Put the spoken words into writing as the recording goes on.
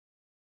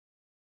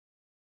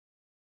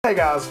Hey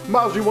guys,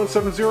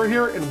 Majora170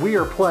 here, and we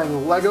are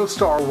playing LEGO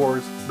Star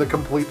Wars: The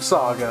Complete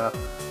Saga.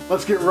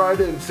 Let's get right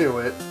into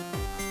it.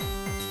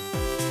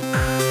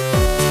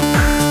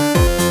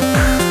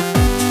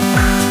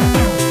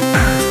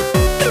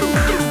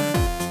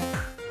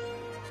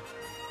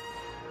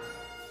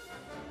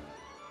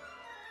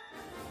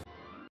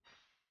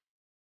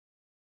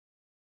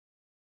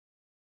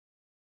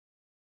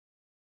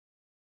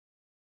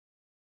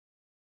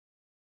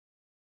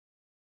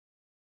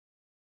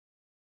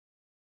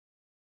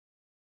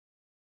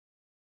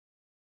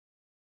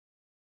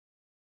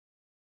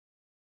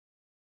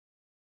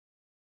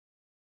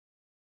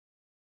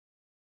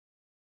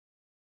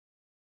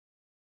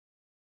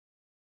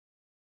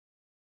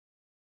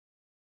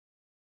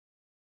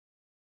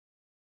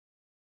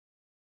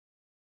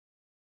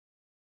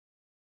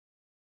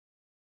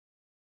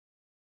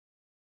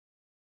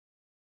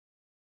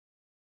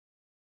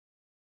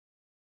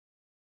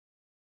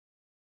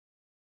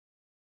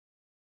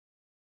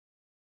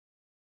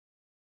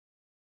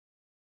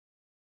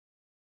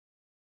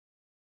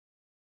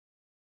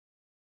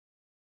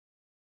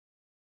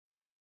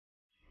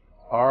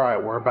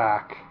 Alright, we're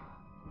back.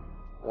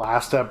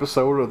 Last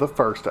episode of the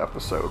first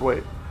episode.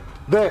 Wait.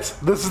 This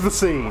is the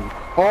scene.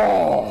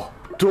 Oh!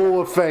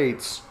 Duel of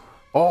Fates.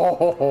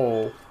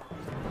 Oh!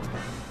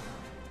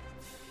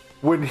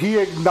 When he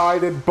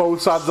ignited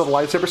both sides of the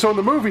lightsaber. So in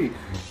the movie,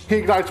 he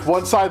ignites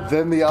one side,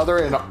 then the other,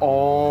 and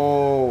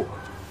oh,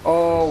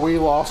 we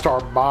lost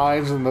our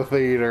minds in the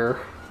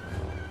theater.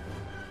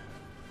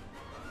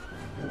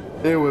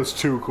 It was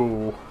too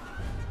cool.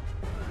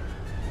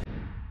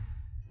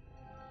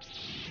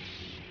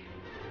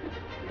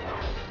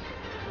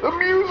 The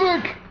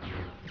music!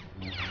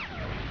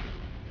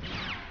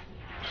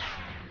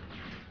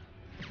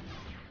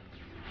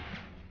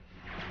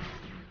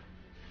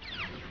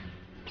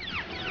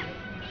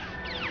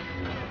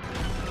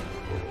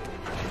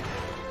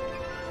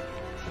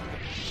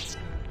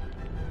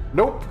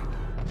 Nope.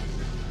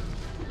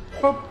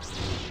 Bump.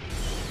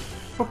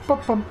 Bump,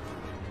 bump, bump.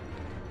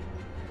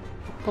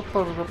 Bump,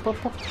 bump, bump,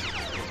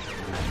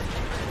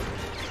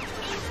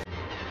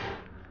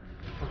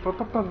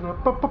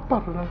 bump,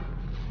 bump.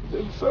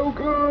 It's so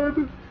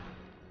good!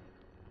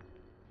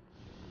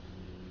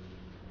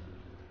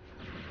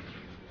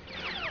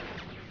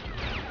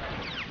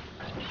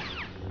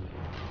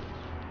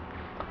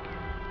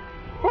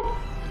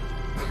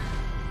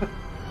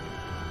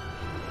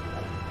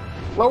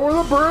 Lower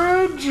the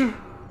bridge!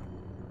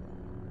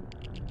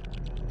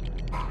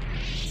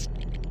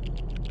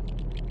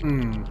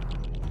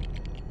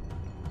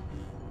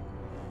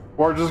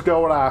 We're just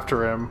going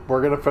after him.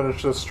 We're gonna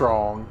finish this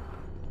strong.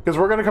 Because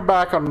we're gonna come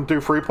back and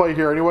do free play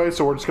here anyway,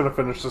 so we're just gonna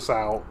finish this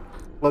out.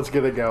 Let's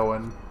get it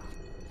going.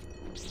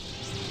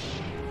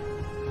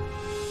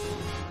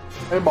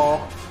 Hey,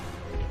 Maul.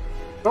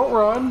 Don't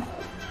run.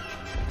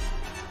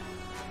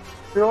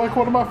 You're like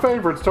one of my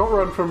favorites. Don't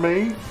run from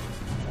me.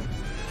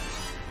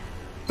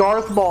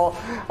 Darth Maul.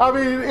 I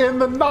mean, in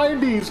the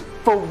 90s,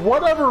 for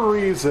whatever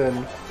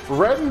reason,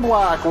 red and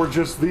black were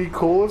just the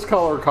coolest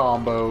color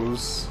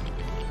combos.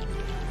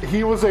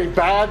 He was a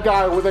bad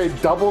guy with a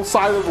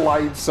double-sided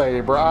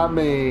lightsaber. I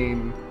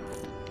mean,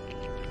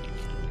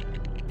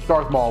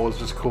 Darth Maul was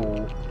just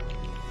cool.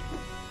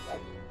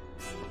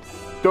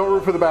 Don't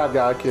root for the bad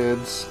guy,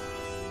 kids.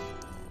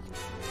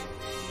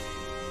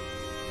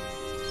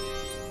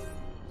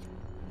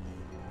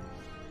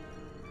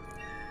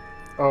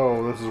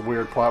 Oh, this is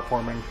weird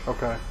platforming.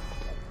 Okay.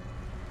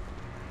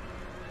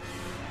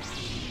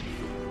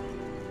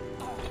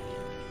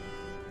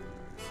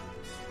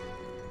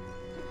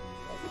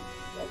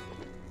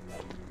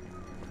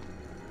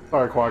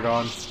 Sorry,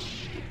 Qui-Gon.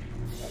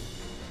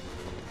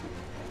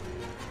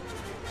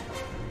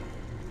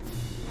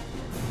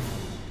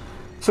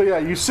 So yeah,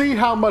 you see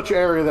how much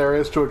area there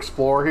is to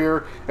explore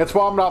here. It's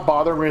why I'm not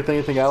bothering with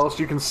anything else.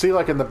 You can see,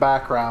 like, in the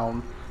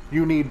background,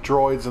 you need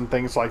droids and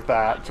things like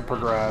that to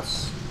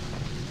progress.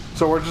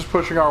 So we're just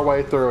pushing our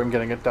way through and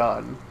getting it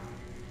done.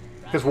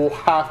 Because we'll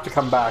have to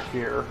come back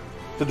here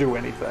to do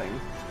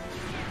anything.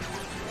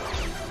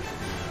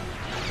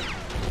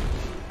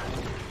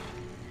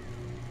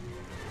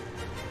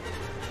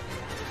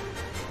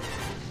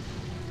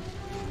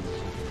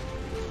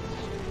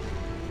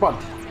 Come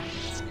on.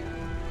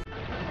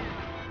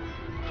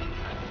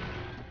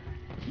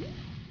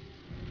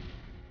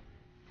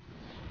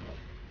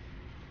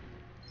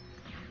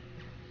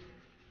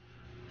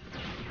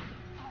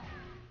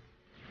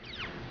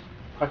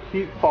 I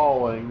keep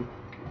falling.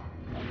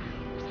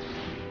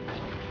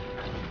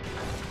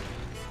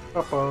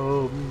 Bum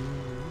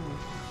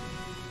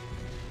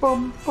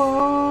bum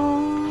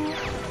bum.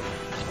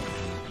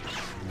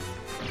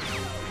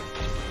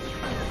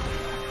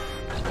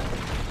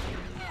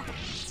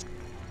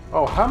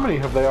 Oh, how many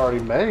have they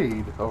already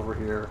made over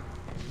here?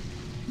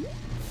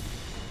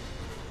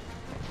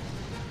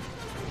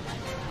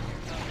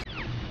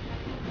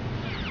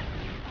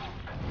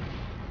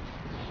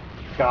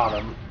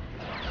 Got him.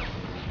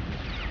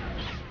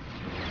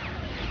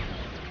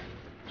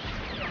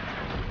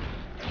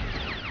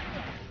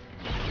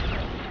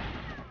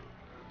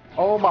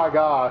 Oh my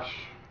gosh.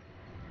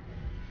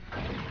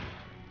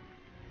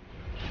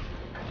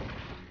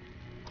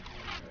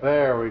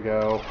 There we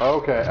go.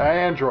 Okay,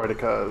 and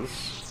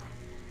Droidicas.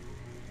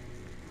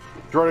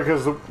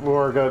 Droidicas,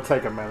 we're gonna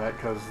take a minute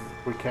because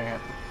we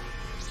can't.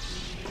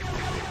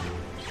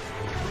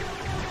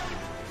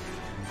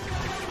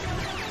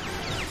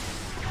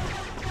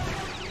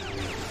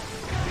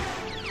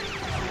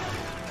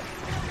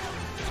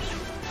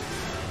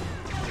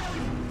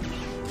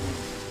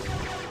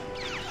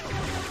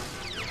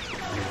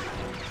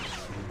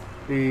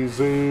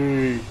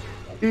 Easy.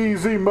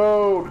 Easy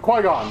mode.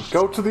 Qui-Gon,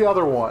 go to the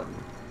other one.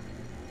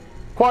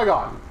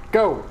 Qui-Gon,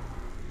 go.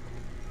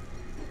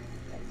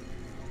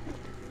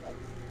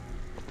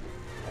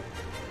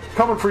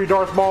 Coming for you,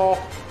 Darth Maul.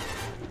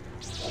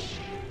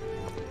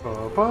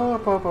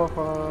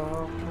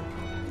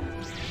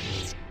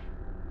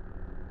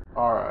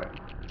 Alright.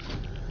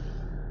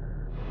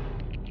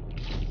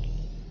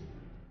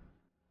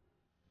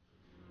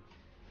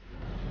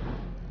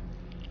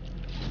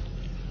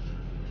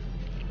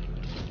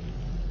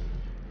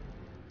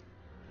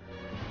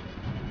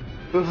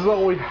 This is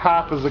only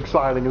half as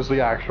exciting as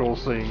the actual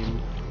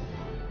scene.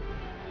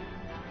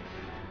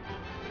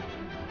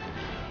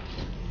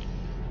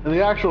 In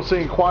the actual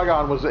scene,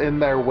 Qui-Gon was in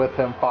there with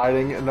him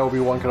fighting, and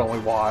Obi-Wan could only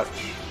watch.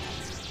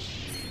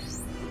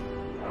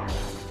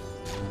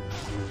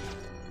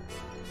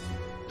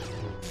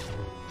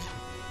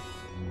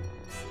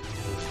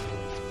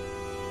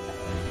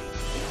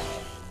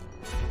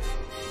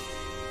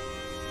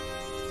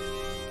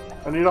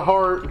 I need a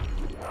heart.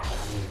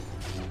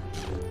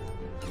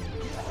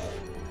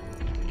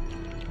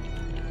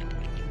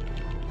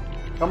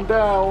 Come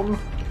down.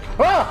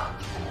 Ah!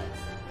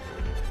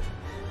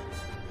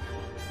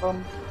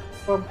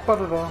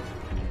 Ba-da-da.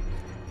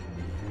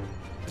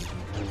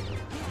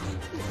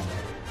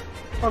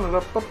 Ba-da-da,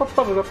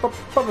 ba-da-da,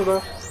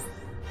 ba-da-da.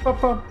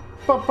 Ba-bum,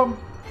 ba-bum,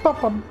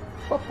 ba-bum,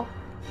 ba-bum.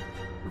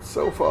 It's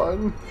so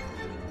fun.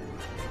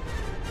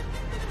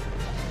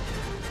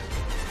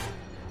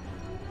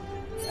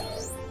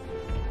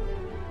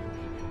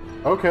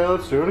 Okay,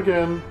 let's do it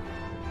again.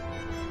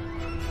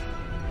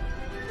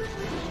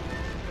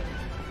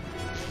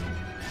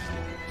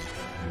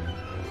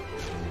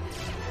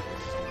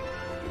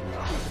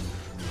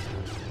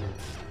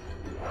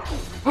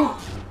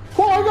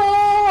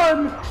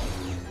 Qui-Gon!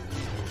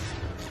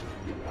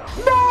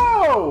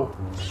 No!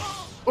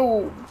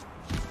 Oh.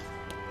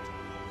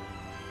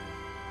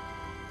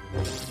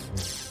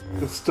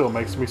 This still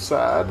makes me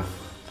sad.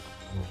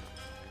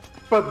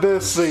 But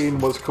this scene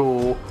was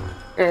cool,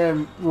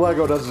 and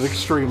LEGO does it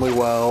extremely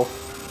well.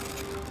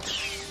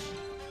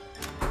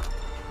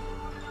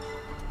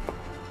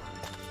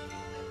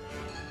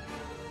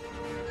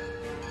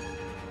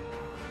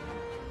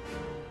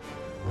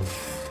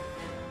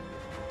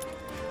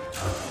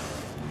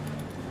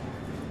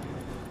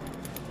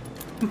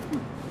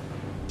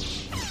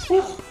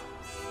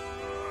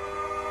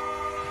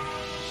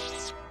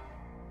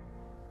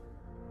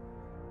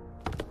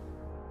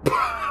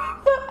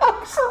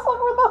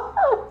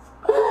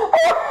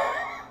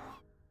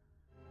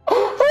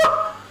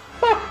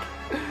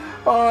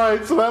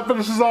 Alright, so that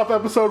finishes off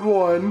episode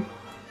 1.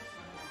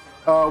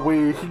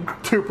 We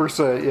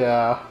 2%,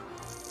 yeah.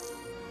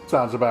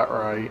 Sounds about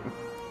right.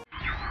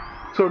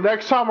 So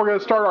next time we're going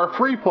to start our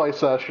free play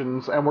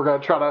sessions, and we're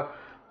going to try to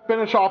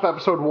finish off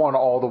episode 1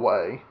 all the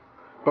way.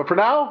 But for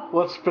now,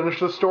 let's finish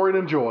this story and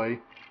enjoy.